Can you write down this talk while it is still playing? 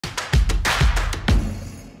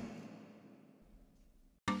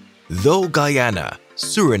Though Guyana,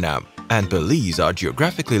 Suriname, and Belize are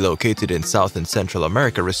geographically located in South and Central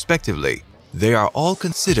America respectively, they are all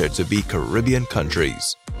considered to be Caribbean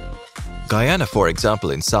countries. Guyana, for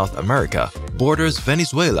example, in South America, borders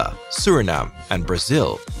Venezuela, Suriname, and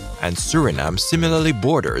Brazil, and Suriname similarly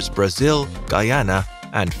borders Brazil, Guyana,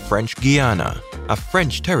 and French Guiana, a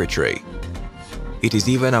French territory. It is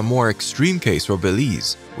even a more extreme case for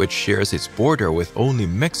Belize, which shares its border with only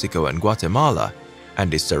Mexico and Guatemala,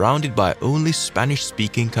 and is surrounded by only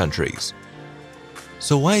Spanish-speaking countries.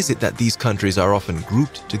 So why is it that these countries are often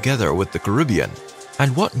grouped together with the Caribbean?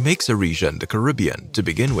 And what makes a region the Caribbean to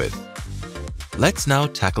begin with? Let's now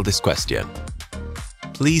tackle this question.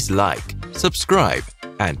 Please like, subscribe,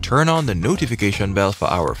 and turn on the notification bell for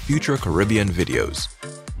our future Caribbean videos.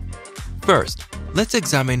 First, let's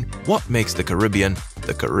examine what makes the Caribbean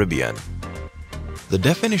the Caribbean. The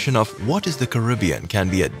definition of what is the Caribbean can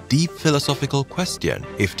be a deep philosophical question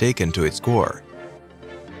if taken to its core.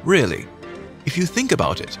 Really, if you think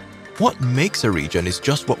about it, what makes a region is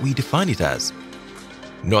just what we define it as.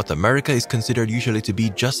 North America is considered usually to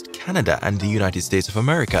be just Canada and the United States of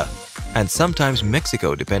America, and sometimes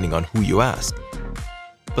Mexico depending on who you ask.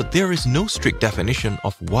 But there is no strict definition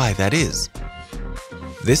of why that is.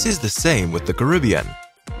 This is the same with the Caribbean.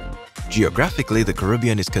 Geographically, the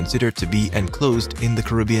Caribbean is considered to be enclosed in the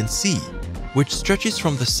Caribbean Sea, which stretches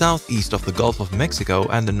from the southeast of the Gulf of Mexico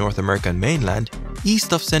and the North American mainland,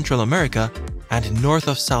 east of Central America, and north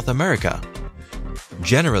of South America.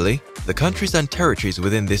 Generally, the countries and territories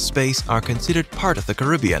within this space are considered part of the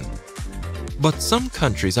Caribbean. But some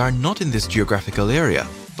countries are not in this geographical area,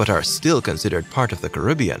 but are still considered part of the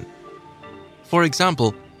Caribbean. For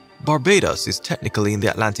example, Barbados is technically in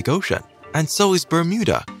the Atlantic Ocean, and so is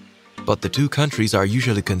Bermuda, but the two countries are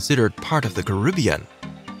usually considered part of the Caribbean.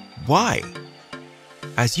 Why?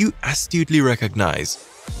 As you astutely recognize,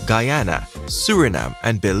 Guyana, Suriname,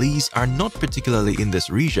 and Belize are not particularly in this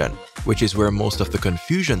region, which is where most of the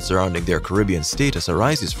confusion surrounding their Caribbean status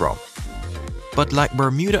arises from. But like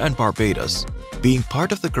Bermuda and Barbados, being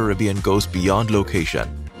part of the Caribbean goes beyond location,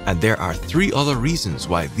 and there are three other reasons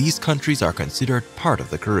why these countries are considered part of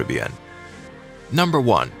the Caribbean. Number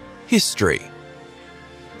 1. History.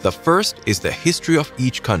 The first is the history of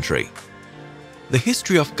each country. The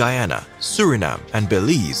history of Guyana, Suriname, and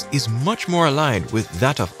Belize is much more aligned with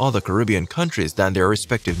that of other Caribbean countries than their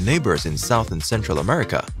respective neighbors in South and Central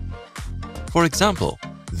America. For example,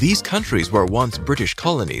 these countries were once British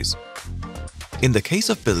colonies. In the case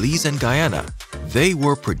of Belize and Guyana, they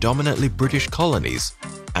were predominantly British colonies,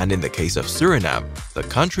 and in the case of Suriname, the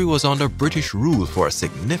country was under British rule for a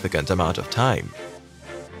significant amount of time.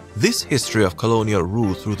 This history of colonial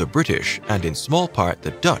rule through the British, and in small part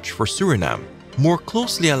the Dutch for Suriname, more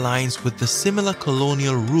closely aligns with the similar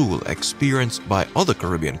colonial rule experienced by other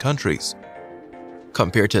Caribbean countries.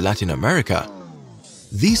 Compared to Latin America,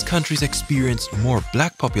 these countries experienced more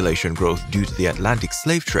black population growth due to the Atlantic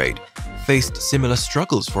slave trade, faced similar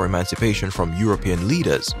struggles for emancipation from European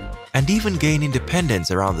leaders, and even gained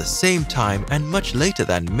independence around the same time and much later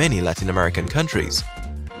than many Latin American countries.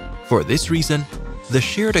 For this reason, the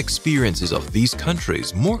shared experiences of these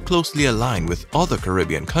countries more closely align with other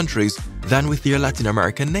Caribbean countries than with their Latin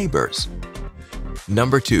American neighbors.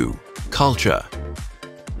 Number 2. Culture.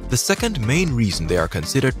 The second main reason they are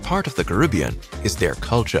considered part of the Caribbean is their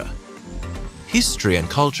culture. History and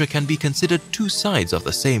culture can be considered two sides of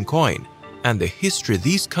the same coin, and the history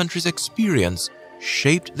these countries experience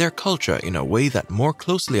shaped their culture in a way that more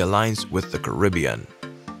closely aligns with the Caribbean.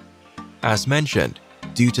 As mentioned,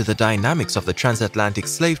 due to the dynamics of the transatlantic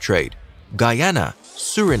slave trade, Guyana,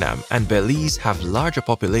 Suriname, and Belize have larger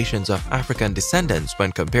populations of African descendants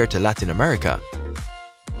when compared to Latin America.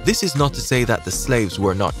 This is not to say that the slaves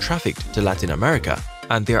were not trafficked to Latin America,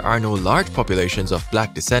 and there are no large populations of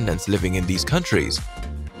black descendants living in these countries.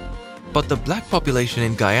 But the black population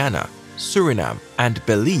in Guyana, Suriname, and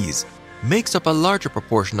Belize makes up a larger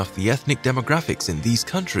proportion of the ethnic demographics in these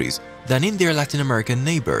countries than in their Latin American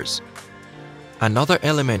neighbors. Another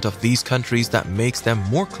element of these countries that makes them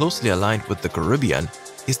more closely aligned with the Caribbean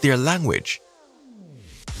is their language.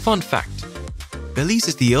 Fun fact: Belize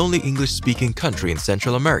is the only English-speaking country in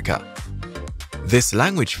Central America. This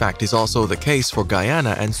language fact is also the case for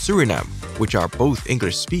Guyana and Suriname, which are both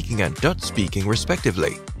English-speaking and Dutch-speaking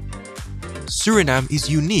respectively. Suriname is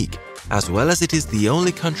unique, as well as it is the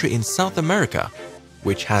only country in South America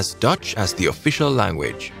which has Dutch as the official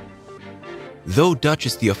language. Though Dutch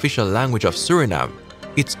is the official language of Suriname,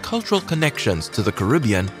 its cultural connections to the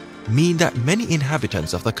Caribbean mean that many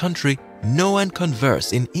inhabitants of the country know and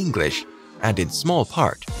converse in English and in small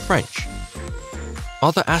part French.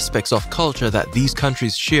 Other aspects of culture that these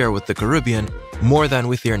countries share with the Caribbean more than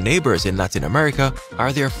with their neighbors in Latin America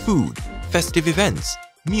are their food, festive events,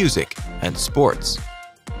 music, and sports.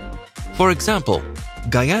 For example,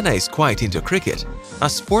 Guyana is quite into cricket, a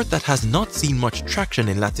sport that has not seen much traction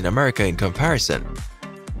in Latin America in comparison.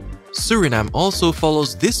 Suriname also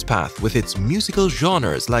follows this path with its musical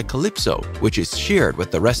genres like calypso, which is shared with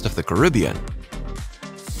the rest of the Caribbean.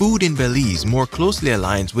 Food in Belize more closely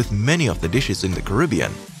aligns with many of the dishes in the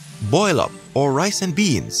Caribbean. Boil-up or rice and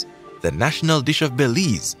beans, the national dish of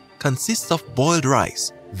Belize, consists of boiled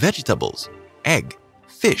rice, vegetables, egg,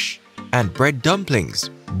 fish, and bread dumplings,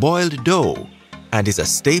 boiled dough, and is a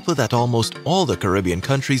staple that almost all the Caribbean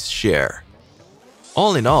countries share.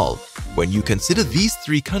 All in all, when you consider these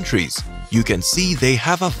three countries, you can see they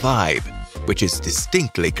have a vibe, which is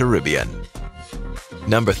distinctly Caribbean.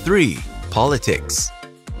 Number 3. Politics.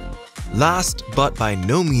 Last but by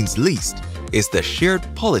no means least is the shared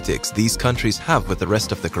politics these countries have with the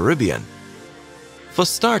rest of the Caribbean. For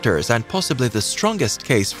starters, and possibly the strongest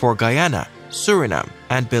case for Guyana, Suriname,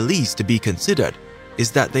 and Belize to be considered,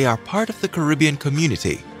 is that they are part of the Caribbean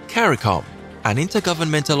Community, CARICOM, an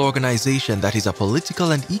intergovernmental organization that is a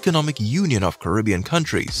political and economic union of Caribbean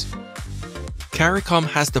countries. CARICOM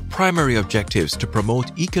has the primary objectives to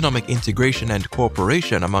promote economic integration and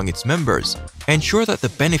cooperation among its members, ensure that the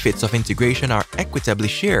benefits of integration are equitably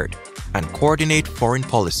shared, and coordinate foreign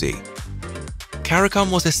policy.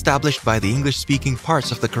 CARICOM was established by the English-speaking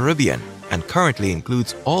parts of the Caribbean and currently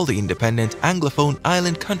includes all the independent Anglophone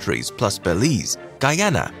island countries plus Belize,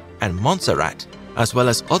 Guyana, and Montserrat, as well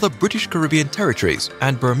as other British Caribbean territories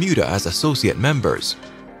and Bermuda as associate members.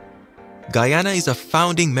 Guyana is a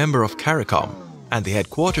founding member of CARICOM, and the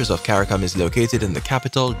headquarters of CARICOM is located in the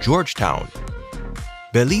capital, Georgetown.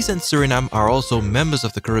 Belize and Suriname are also members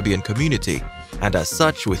of the Caribbean community, and as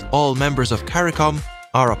such, with all members of CARICOM,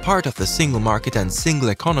 are a part of the single market and single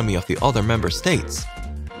economy of the other member states.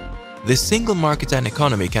 This single market and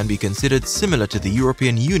economy can be considered similar to the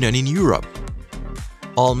European Union in Europe.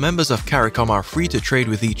 All members of CARICOM are free to trade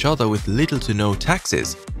with each other with little to no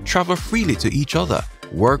taxes, travel freely to each other,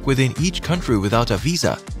 work within each country without a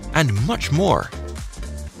visa, and much more.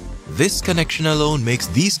 This connection alone makes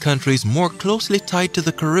these countries more closely tied to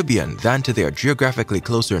the Caribbean than to their geographically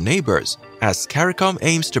closer neighbors, as CARICOM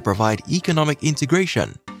aims to provide economic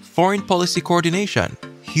integration, foreign policy coordination,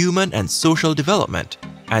 human and social development,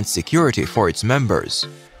 and security for its members.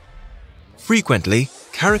 Frequently,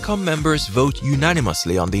 CARICOM members vote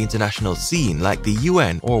unanimously on the international scene like the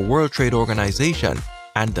UN or World Trade Organization,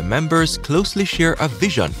 and the members closely share a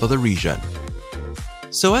vision for the region.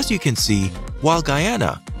 So as you can see, while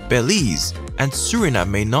Guyana, Belize, and Suriname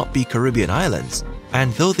may not be Caribbean islands,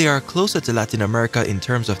 and though they are closer to Latin America in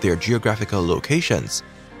terms of their geographical locations,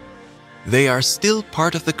 they are still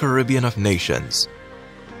part of the Caribbean of nations.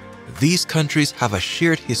 These countries have a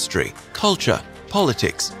shared history, culture,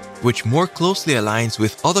 politics, which more closely aligns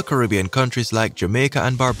with other Caribbean countries like Jamaica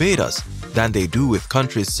and Barbados than they do with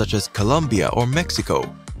countries such as Colombia or Mexico,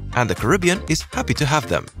 and the Caribbean is happy to have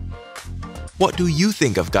them. What do you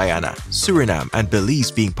think of Guyana, Suriname, and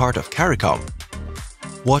Belize being part of CARICOM?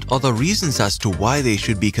 What are the reasons as to why they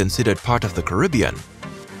should be considered part of the Caribbean?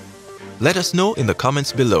 Let us know in the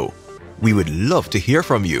comments below. We would love to hear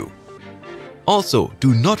from you. Also,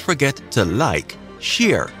 do not forget to like,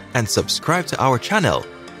 share, and subscribe to our channel,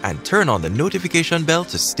 and turn on the notification bell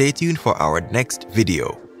to stay tuned for our next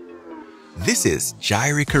video. This is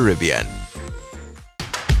J-irie Caribbean.